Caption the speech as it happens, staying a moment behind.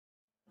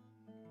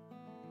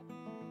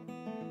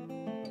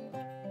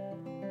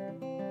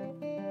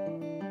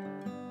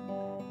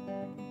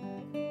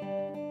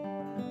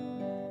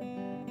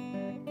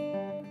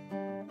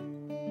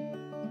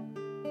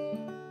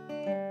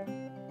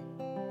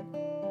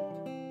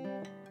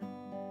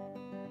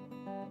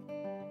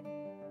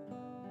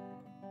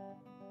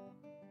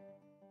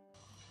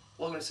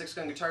Welcome to Six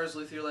Gun Guitars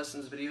Luthier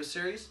Lessons video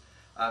series.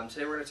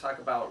 Today we're going to talk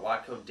about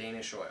Watco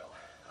Danish Oil.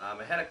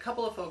 I had a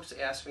couple of folks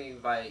ask me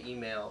via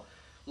email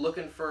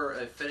looking for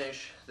a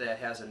finish that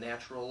has a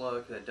natural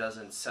look, that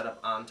doesn't set up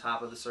on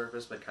top of the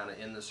surface but kind of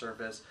in the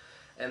surface,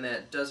 and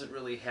that doesn't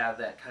really have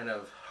that kind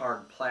of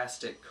hard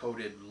plastic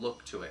coated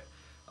look to it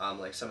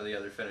like some of the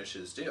other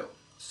finishes do.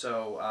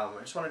 So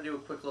I just want to do a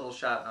quick little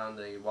shot on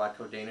the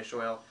Watco Danish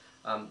Oil.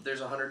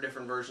 There's 100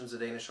 different versions of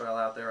Danish Oil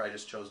out there. I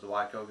just chose the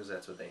Watco because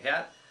that's what they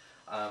had.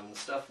 The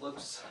stuff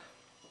looks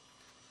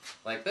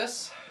like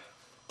this,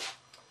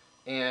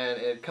 and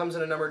it comes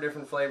in a number of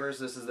different flavors.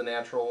 This is the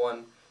natural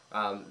one.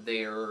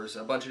 There's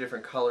a bunch of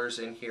different colors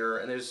in here,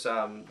 and there's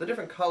the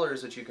different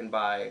colors that you can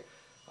buy.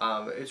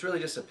 It's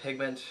really just a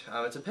pigment.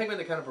 It's a pigment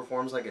that kind of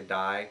performs like a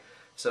dye,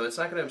 so it's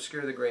not going to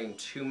obscure the grain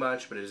too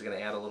much, but it is going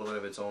to add a little bit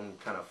of its own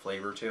kind of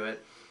flavor to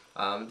it.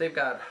 They've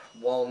got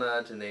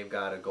walnut, and they've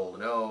got a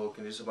golden oak,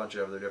 and just a bunch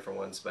of other different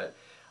ones, but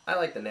I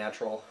like the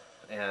natural,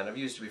 and I've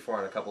used it before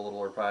on a couple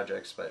littler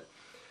projects. But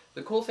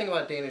the cool thing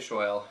about Danish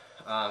Oil,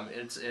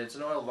 it's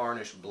an oil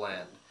varnish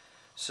blend.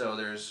 So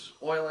there's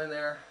oil in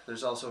there,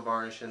 there's also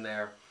varnish in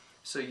there,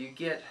 so you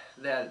get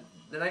that.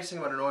 The nice thing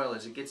about an oil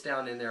is it gets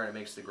down in there and it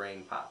makes the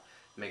grain pop.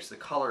 It makes the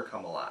color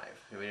come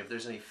alive. I mean, if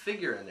there's any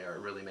figure in there,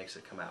 it really makes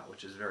it come out,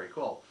 which is very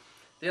cool.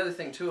 The other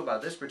thing too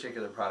about this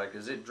particular product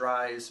is it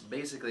dries,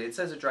 basically it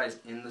says it dries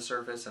in the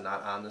surface and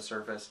not on the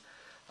surface.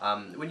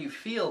 When you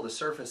feel the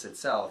surface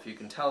itself, you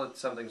can tell that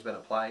something's been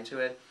applied to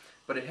it,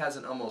 but it has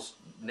an almost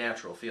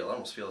natural feel. It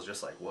almost feels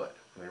just like wood.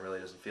 I mean, it really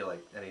doesn't feel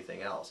like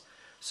anything else.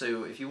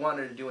 So if you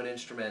wanted to do an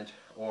instrument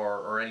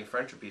or any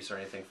French piece or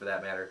anything for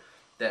that matter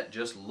that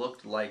just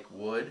looked like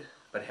wood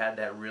but had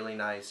that really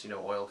nice,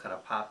 oil kind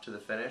of pop to the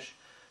finish,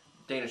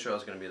 Danish Oil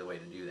is going to be the way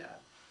to do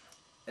that.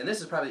 And this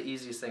is probably the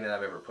easiest thing that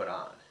I've ever put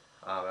on.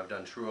 I've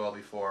done True Oil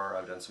before,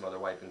 I've done some other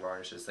wiping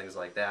varnishes, things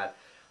like that.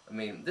 I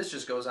mean, this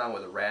just goes on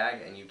with a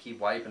rag and you keep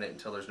wiping it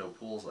until there's no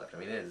pools left. I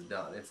mean, it is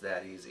done. It's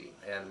that easy.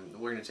 And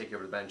we're going to take you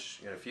over to the bench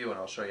in a few and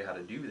I'll show you how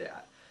to do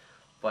that.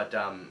 But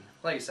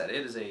like I said,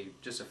 it is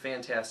just a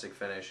fantastic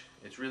finish.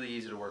 It's really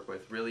easy to work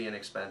with, really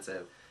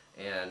inexpensive,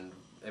 and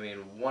I mean,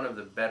 one of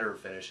the better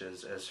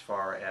finishes as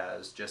far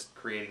as just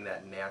creating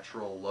that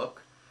natural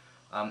look.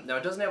 Now,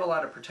 it doesn't have a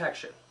lot of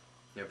protection.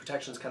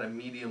 Protection is kind of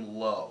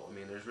medium-low. I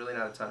mean, there's really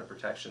not a ton of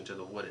protection to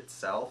the wood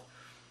itself,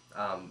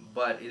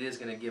 but it is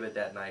going to give it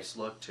that nice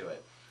look to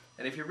it.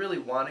 And if you really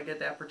want to get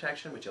that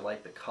protection, but you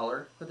like the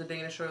color that the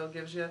Danish Oil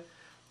gives you,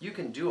 you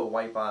can do a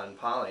wipe-on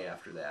poly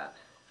after that.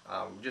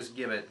 Just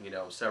give it,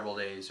 several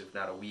days, if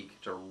not a week,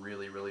 to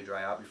really, really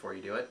dry out before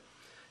you do it.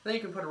 Then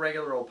you can put a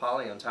regular old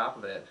poly on top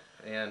of it,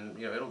 and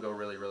it'll go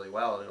really, really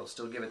well, and it'll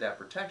still give it that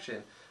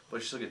protection, but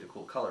you still get the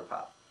cool color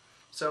pop.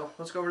 So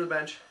let's go over to the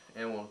bench,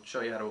 and we'll show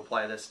you how to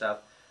apply this stuff.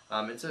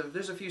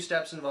 There's a few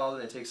steps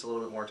involved, and it takes a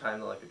little bit more time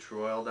than like a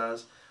True Oil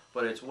does,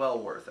 but it's well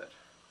worth it.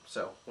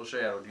 So we'll show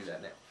you how to do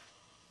that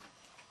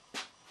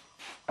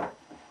now.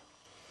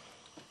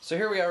 So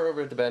here we are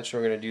over at the bench,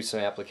 and we're going to do some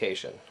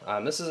application.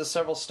 This is a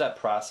several step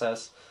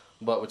process,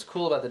 but what's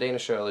cool about the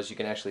Danish Oil is you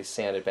can actually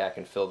sand it back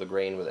and fill the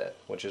grain with it,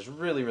 which is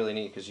really, really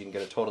neat because you can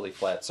get a totally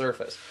flat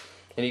surface.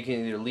 And you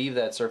can either leave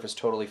that surface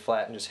totally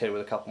flat and just hit it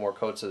with a couple more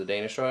coats of the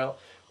Danish Oil,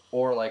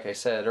 or like I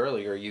said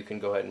earlier, you can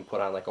go ahead and put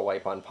on like a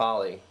wipe-on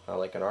poly,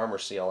 like an armor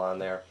seal on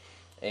there,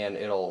 and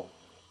it'll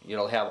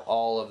have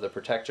all of the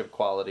protective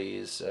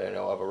qualities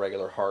of a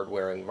regular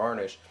hard-wearing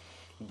varnish,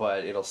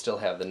 but it'll still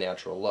have the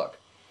natural look.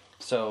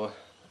 So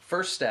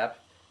first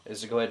step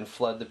is to go ahead and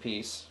flood the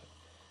piece.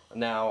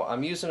 Now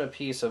I'm using a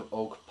piece of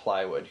oak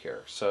plywood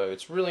here, so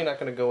it's really not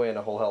going to go in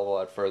a whole hell of a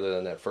lot further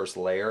than that first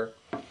layer,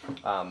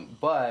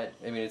 but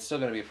I mean, it's still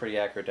going to be a pretty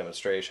accurate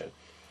demonstration.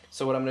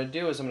 So what I'm going to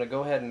do is I'm going to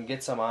go ahead and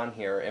get some on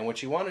here, and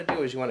what you want to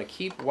do is you want to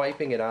keep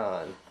wiping it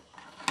on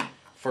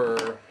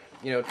for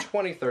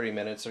 20-30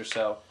 minutes or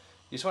so.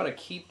 You just want to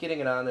keep getting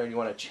it on there, and you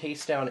want to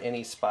chase down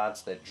any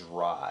spots that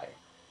dry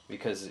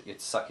because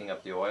it's sucking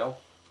up the oil.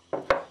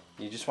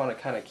 You just want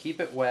to kind of keep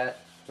it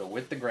wet, go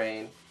with the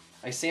grain.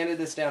 I sanded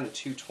this down to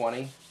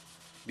 220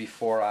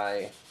 before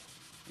I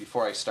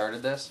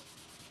started this,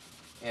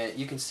 and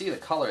you can see the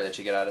color that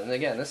you get out of it. And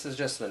again, this is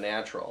just the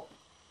natural,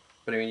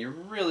 but I mean, you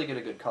really get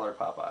a good color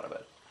pop out of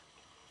it.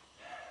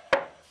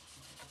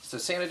 So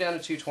sand it down to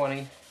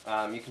 220.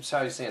 You can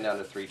probably sand down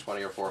to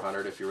 320 or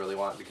 400 if you really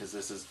want, because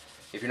this is,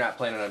 if you're not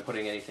planning on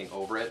putting anything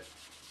over it,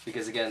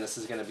 because again, this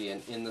is going to be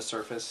an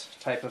in-the-surface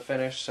type of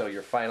finish, so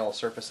your final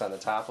surface on the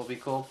top will be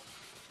cool.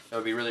 It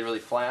would be really, really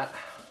flat.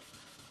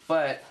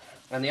 But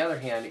on the other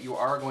hand, you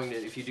are going to,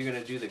 if you're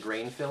going to do the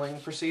grain filling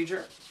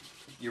procedure,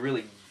 you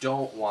really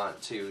don't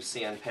want to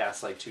sand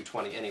past like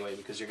 220 anyway,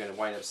 because you're going to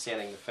wind up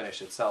sanding the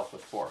finish itself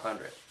with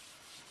 400.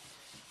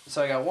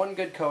 So I got one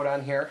good coat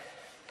on here.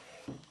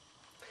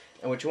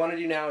 And what you want to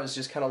do now is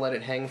just kind of let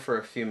it hang for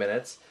a few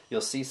minutes.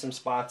 You'll see some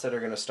spots that are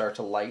going to start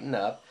to lighten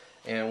up.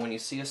 And when you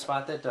see a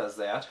spot that does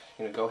that,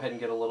 you're going to go ahead and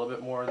get a little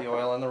bit more of the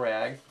oil on the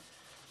rag,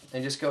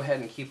 and just go ahead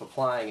and keep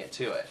applying it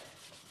to it.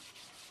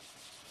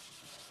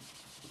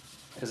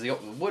 Because the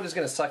wood is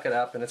going to suck it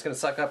up, and it's going to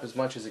suck up as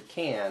much as it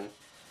can,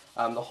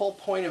 The whole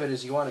point of it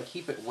is you want to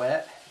keep it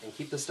wet and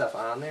keep the stuff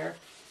on there,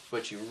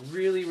 but you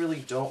really, really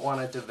don't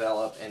want to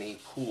develop any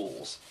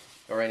pools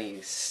or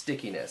any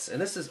stickiness.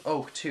 And this is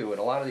oak too, and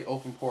a lot of the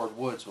open pored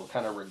woods will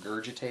kind of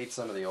regurgitate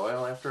some of the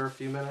oil after a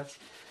few minutes.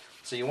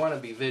 So you want to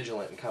be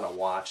vigilant and kind of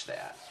watch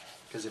that,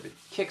 because if it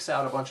kicks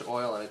out a bunch of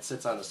oil and it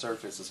sits on the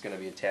surface, it's going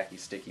to be a tacky,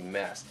 sticky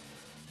mess,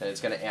 and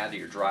it's going to add to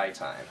your dry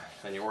time,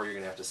 or you're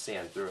going to have to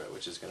sand through it,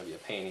 which is going to be a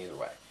pain either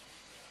way.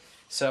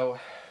 So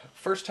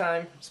first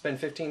time, spend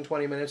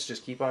 15-20 minutes,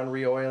 just keep on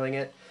re-oiling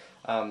it.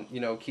 You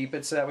know, keep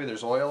it so that way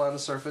there's oil on the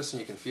surface and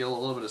you can feel a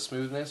little bit of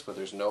smoothness, but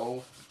there's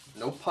no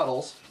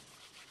puddles.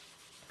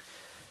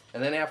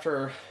 And then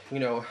after, you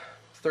know,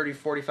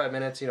 30-45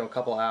 minutes, you know, a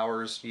couple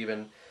hours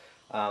even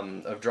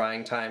of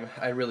drying time,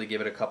 I really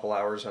give it a couple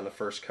hours on the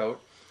first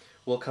coat.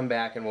 We'll come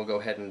back and we'll go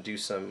ahead and do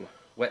some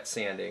wet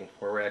sanding,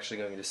 where we're actually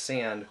going to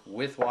sand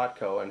with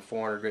Watco and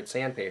 400 grit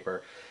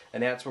sandpaper,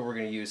 and that's what we're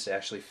going to use to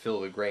actually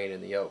fill the grain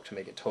in the oak to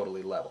make it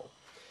totally level.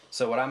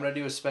 So what I'm going to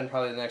do is spend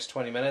probably the next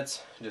 20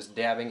 minutes just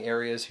dabbing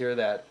areas here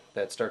that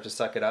start to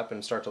suck it up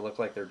and start to look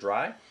like they're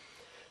dry.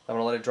 I'm going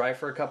to let it dry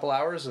for a couple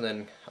hours, and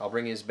then I'll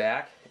bring you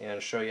back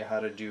and show you how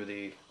to do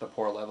the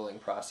pour leveling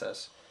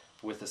process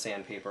with the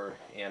sandpaper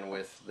and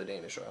with the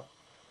Danish oil.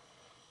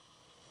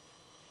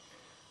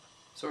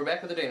 So we're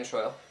back with the Danish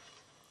oil,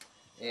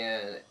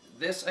 and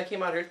this, I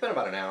came out here, it's been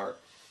about an hour,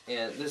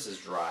 and this is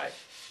dry.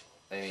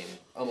 I mean,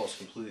 almost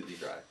completely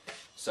dry.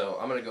 So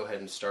I'm going to go ahead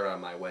and start on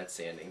my wet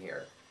sanding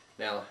here.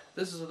 Now,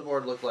 this is what the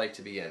board looked like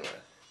to begin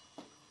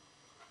with.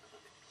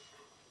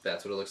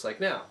 That's what it looks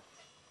like now.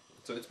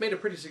 So it's made a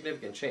pretty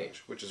significant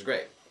change, which is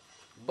great.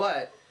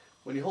 But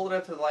when you hold it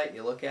up to the light and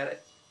you look at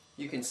it,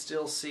 you can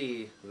still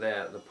see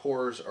that the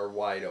pores are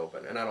wide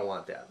open, and I don't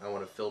want that. I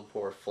want a filled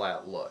pore,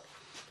 flat look.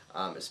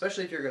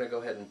 Especially if you're going to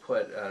go ahead and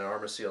put an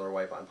Arma-Seal or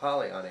Wipe-On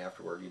Poly on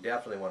afterward, you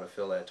definitely want to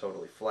fill that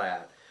totally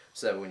flat,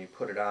 so that when you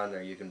put it on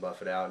there you can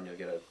buff it out and you'll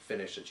get a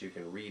finish that you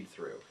can read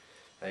through.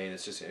 I mean,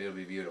 it's just, it'll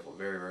be beautiful,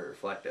 very, very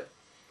reflective.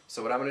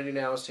 So what I'm going to do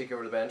now is take you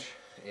over to the bench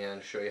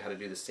and show you how to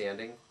do the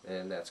sanding,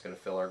 and that's going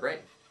to fill our grain.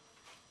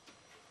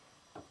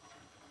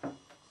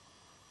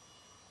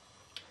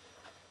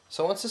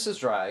 So once this is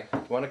dry,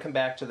 you want to come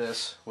back to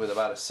this with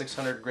about a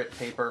 600 grit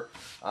paper.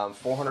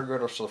 400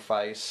 grit will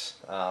suffice,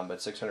 but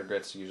 600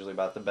 grit's usually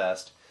about the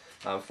best.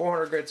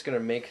 400 grit's going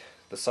to make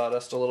the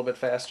sawdust a little bit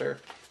faster,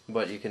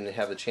 but you can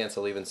have the chance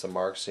of leaving some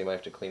marks, so you might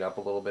have to clean up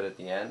a little bit at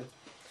the end.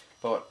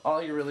 But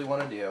all you really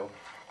want to do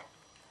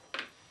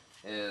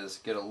is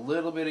get a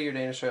little bit of your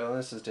Danish oil, and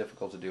this is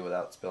difficult to do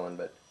without spilling,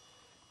 but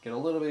get a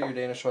little bit of your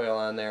Danish oil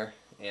on there,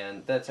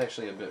 and that's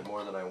actually a bit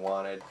more than I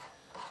wanted.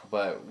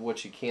 But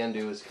what you can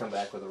do is come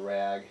back with a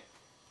rag.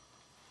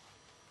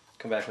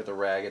 Come back with a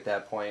rag at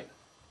that point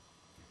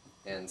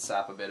and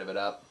sop a bit of it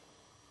up.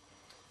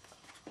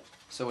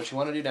 So what you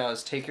want to do now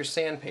is take your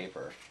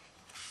sandpaper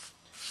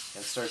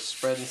and start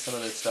spreading some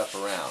of this stuff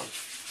around.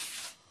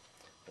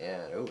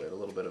 And, oh, a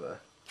little bit of a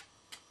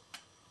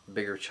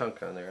bigger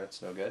chunk on there,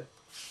 that's no good.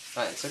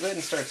 Alright, so go ahead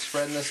and start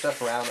spreading this stuff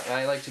around. And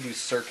I like to do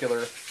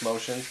circular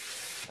motion.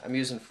 I'm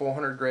using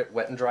 400 grit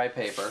wet and dry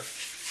paper.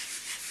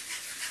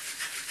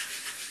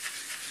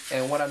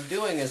 And what I'm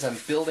doing is I'm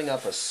building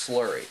up a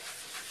slurry.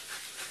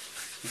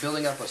 I'm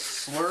building up a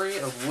slurry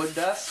of wood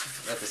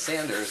dust that the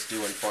sander is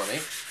doing for me.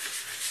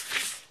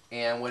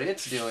 And what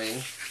it's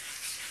doing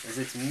is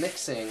it's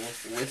mixing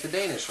with the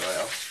Danish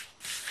oil,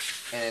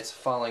 and it's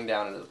falling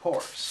down into the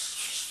pores.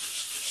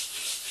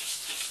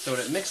 So when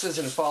it mixes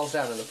and falls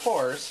down in the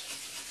pores,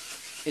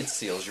 it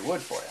seals your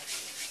wood for you.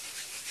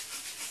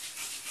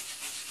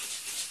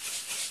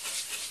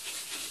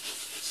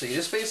 So you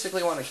just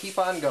basically want to keep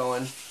on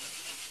going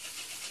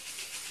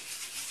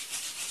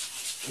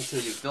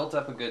until you've built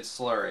up a good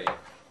slurry.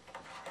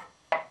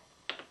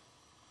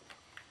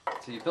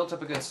 Until you've built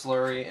up a good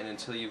slurry, and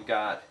until you've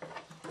got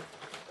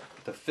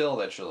the fill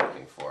that you're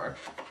looking for.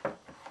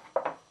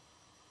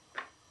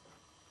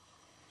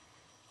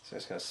 So I'm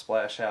just going to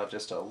splash out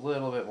just a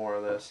little bit more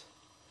of this.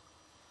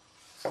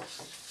 I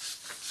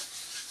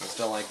just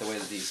don't like the way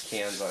that these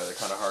cans are. They're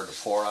kind of hard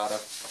to pour out of.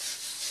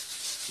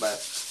 But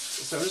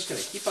so I'm just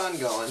going to keep on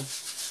going,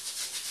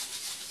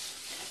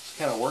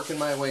 kind of working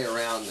my way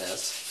around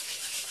this.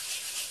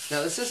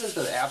 Now this isn't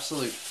the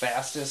absolute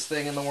fastest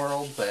thing in the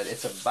world, but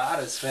it's about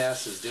as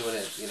fast as doing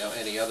it, you know,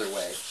 any other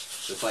way,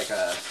 with like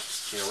a,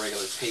 you know,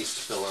 regular paste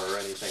filler or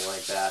anything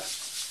like that.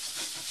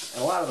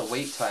 And a lot of the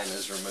wait time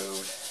is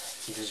removed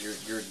because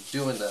you're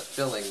doing the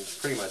filling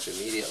pretty much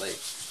immediately.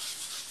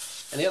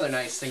 And the other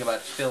nice thing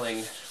about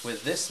filling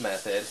with this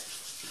method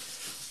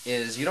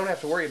is you don't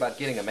have to worry about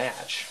getting a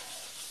match,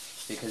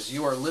 because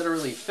you are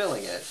literally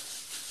filling it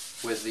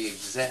with the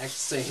exact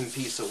same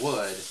piece of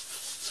wood.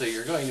 So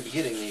you're going to be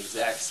getting the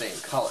exact same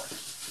color,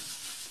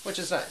 which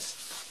is nice.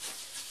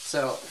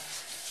 So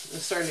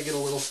it's starting to get a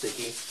little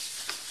sticky,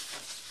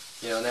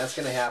 you know, and that's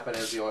going to happen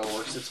as the oil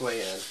works its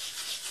way in.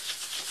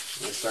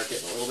 You start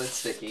getting a little bit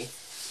sticky.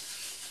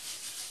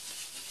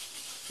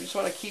 You just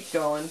want to keep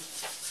going,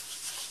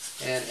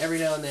 and every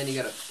now and then you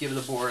got to give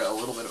the board a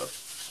little bit of a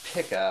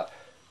pick up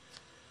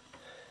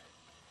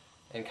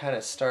and kind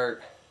of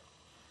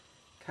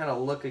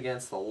look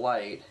against the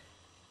light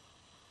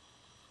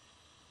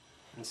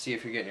and see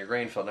if you're getting your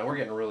grain filled. Now we're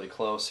getting really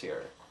close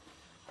here.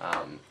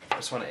 I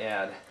just want to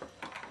add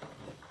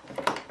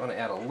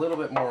a little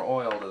bit more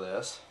oil to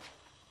this.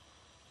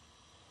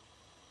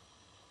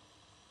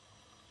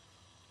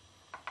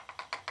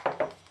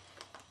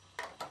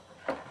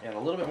 Add a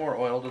little bit more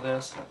oil to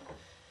this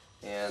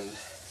and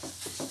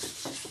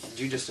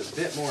do just a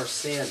bit more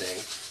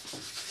sanding.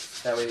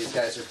 That way these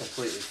guys are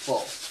completely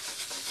full.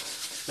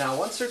 Now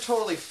once they're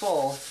totally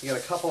full, you got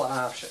a couple of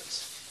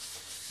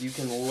options. You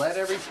can let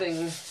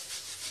everything,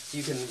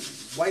 you can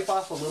wipe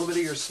off a little bit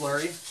of your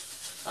slurry.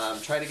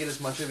 Try to get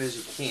as much of it as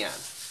you can.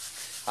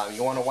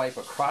 You want to wipe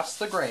across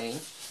the grain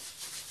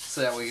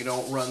so that way you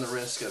don't run the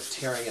risk of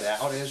tearing it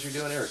out as you're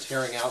doing it, or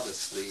tearing out the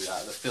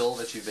fill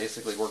that you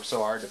basically worked so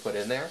hard to put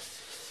in there.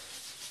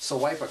 So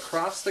wipe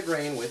across the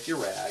grain with your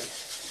rag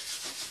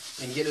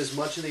and get as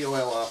much of the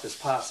oil off as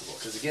possible,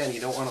 because again, you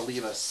don't want to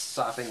leave a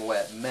sopping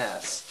wet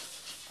mess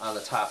on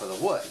the top of the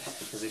wood,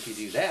 because if you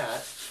do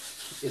that,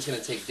 it's going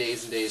to take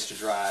days and days to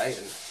dry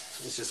and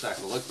it's just not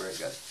going to look very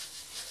good.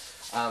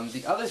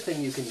 The other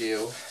thing you can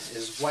do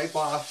is wipe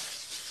off,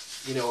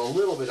 a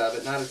little bit of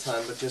it, not a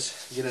ton, but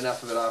just get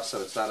enough of it off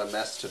so it's not a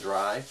mess to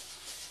dry.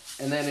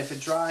 And then if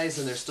it dries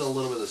and there's still a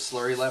little bit of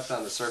slurry left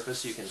on the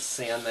surface, you can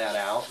sand that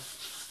out.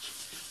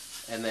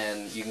 And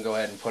then you can go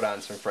ahead and put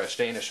on some fresh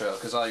Danish oil,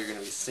 because all you're going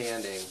to be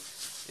sanding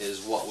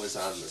is what was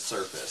on the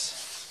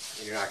surface.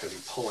 And you're not going to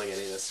be pulling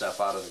any of this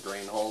stuff out of the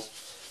grain holes,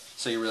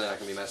 so you're really not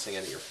going to be messing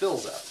any of your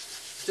fills up.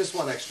 Just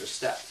one extra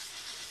step.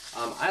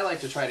 I like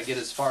to try to get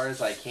as far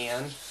as I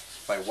can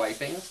by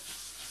wiping.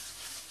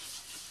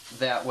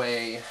 That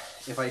way,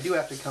 if I do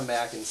have to come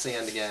back and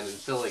sand again and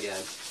fill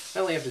again, I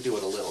only have to do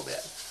it a little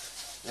bit.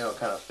 It'll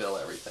kind of fill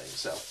everything.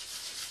 So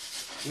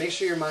make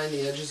sure you mind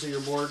the edges of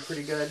your board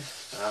pretty good.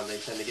 They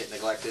tend to get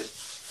neglected.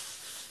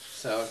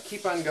 So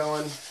keep on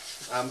going.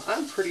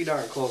 I'm pretty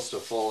darn close to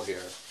full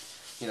here.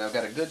 I've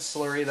got a good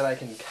slurry that I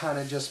can kind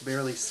of just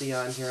barely see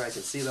on here. I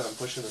can see that I'm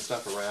pushing the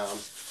stuff around.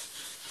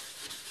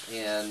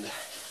 And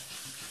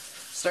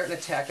starting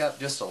to tack up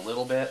just a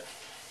little bit.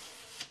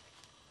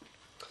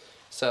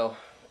 So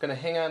I'm going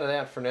to hang on to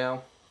that for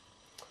now.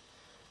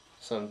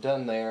 So I'm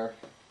done there.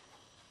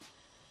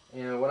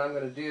 And what I'm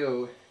going to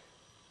do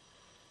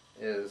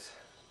is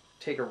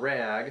take a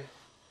rag.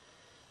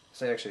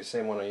 It's actually the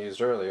same one I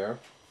used earlier.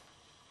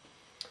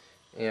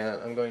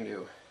 And I'm going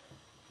to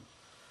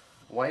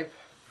wipe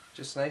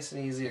just nice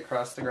and easy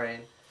across the grain.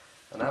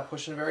 I'm not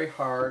pushing very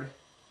hard.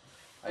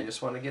 I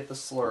just want to get the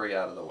slurry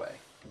out of the way.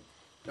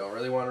 Don't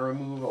really want to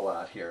remove a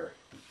lot here.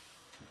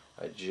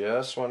 I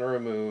just want to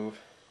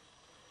remove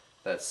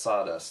that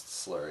sawdust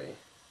slurry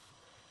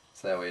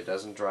so that way it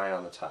doesn't dry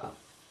on the top.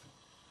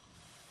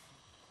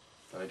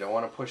 And I don't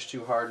want to push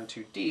too hard and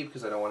too deep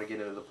because I don't want to get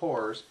into the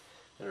pores,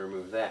 and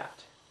remove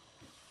that.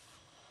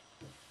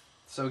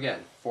 So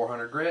again,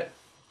 400 grit.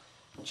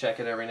 Check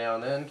it every now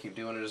and then. Keep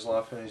doing it as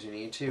often as you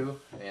need to,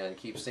 and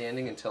keep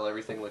sanding until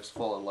everything looks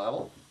full and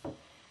level.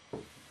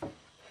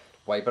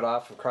 Wipe it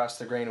off across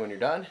the grain when you're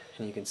done,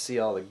 and you can see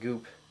all the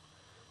goop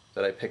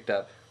that I picked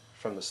up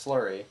from the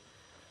slurry.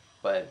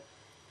 But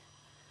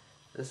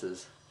this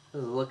is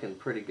looking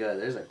pretty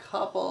good. There's a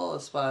couple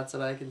of spots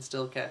that I can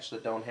still catch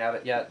that don't have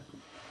it yet,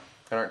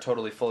 that aren't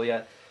totally full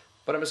yet.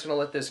 But I'm just going to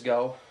let this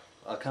go.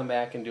 I'll come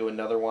back and do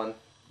another one,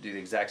 do the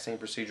exact same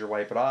procedure,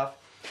 wipe it off.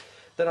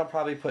 Then I'll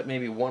probably put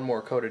maybe one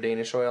more coat of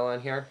Danish oil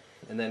on here.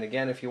 And then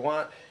again, if you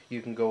want,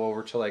 you can go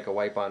over to like a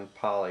wipe-on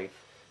poly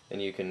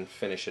and you can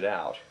finish it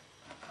out.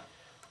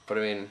 But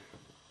I mean,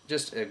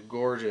 just a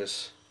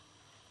gorgeous,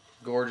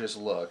 gorgeous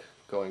look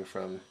going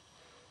from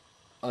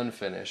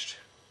unfinished,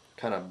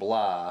 kind of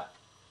blah,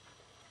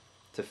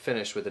 to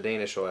finished with the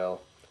Danish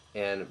oil,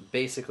 and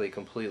basically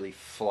completely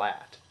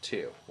flat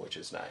too, which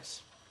is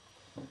nice.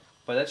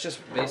 But that's just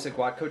basic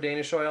Watco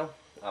Danish oil.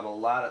 I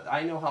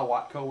know how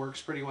Watco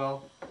works pretty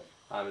well,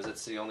 as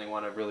it's the only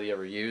one I've really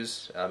ever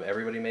used.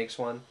 Everybody makes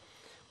one,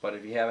 but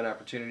if you have an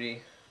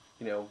opportunity,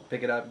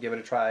 pick it up, give it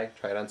a try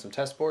it on some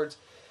test boards,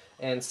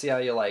 and see how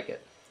you like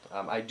it.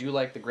 I do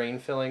like the grain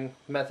filling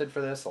method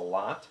for this a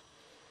lot,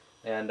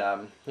 and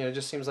it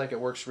just seems like it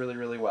works really,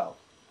 really well.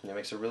 It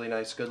makes a really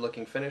nice,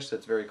 good-looking finish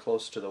that's very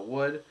close to the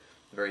wood,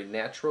 very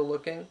natural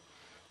looking.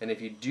 And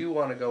if you do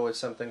want to go with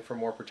something for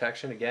more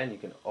protection, again, you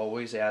can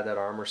always add that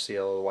armor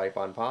seal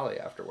wipe-on poly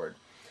afterward,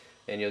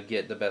 and you'll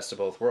get the best of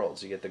both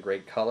worlds. You get the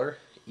great color,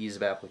 ease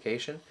of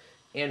application,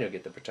 and you'll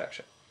get the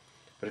protection.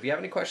 But if you have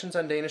any questions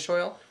on Danish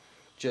oil,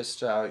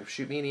 just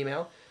shoot me an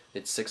email.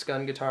 It's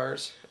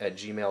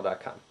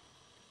 6gunguitars@gmail.com.